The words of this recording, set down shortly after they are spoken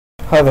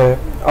Hi there.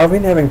 I've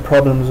been having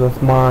problems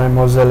with my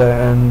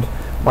Mozilla and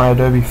my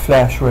Adobe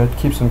Flash where it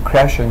keeps on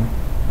crashing,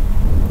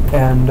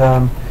 and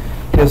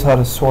here's how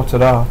to sort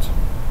it out.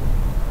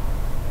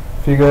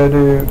 If you go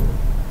to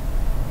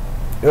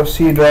your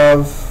C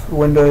drive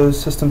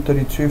Windows System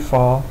 32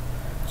 file,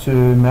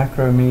 to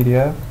Macro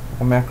Media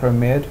or Macro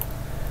Med,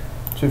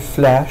 to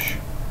Flash,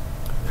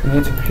 you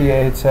need to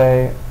create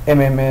a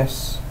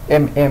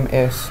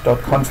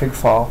mms.config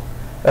file.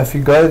 If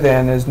you go there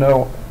and there's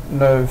no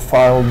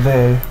file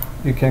there,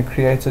 you can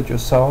create it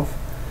yourself.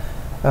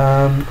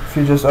 If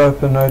you just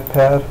open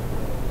Notepad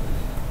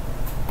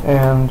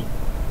and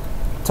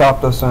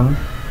type this in,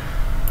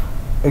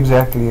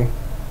 exactly,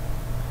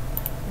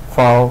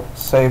 file,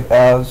 save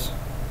as,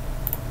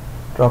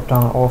 drop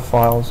down all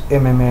files,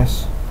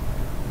 mms.cfg,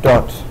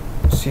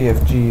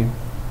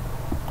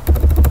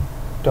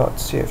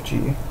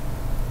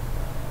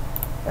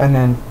 and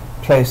then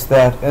place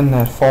that in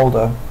that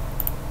folder.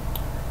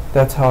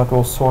 That's how it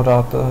will sort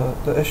out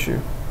the issue.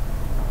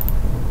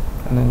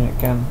 And then you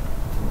can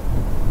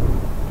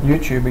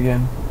YouTube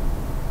again.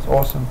 It's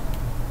awesome.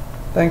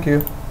 Thank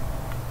you.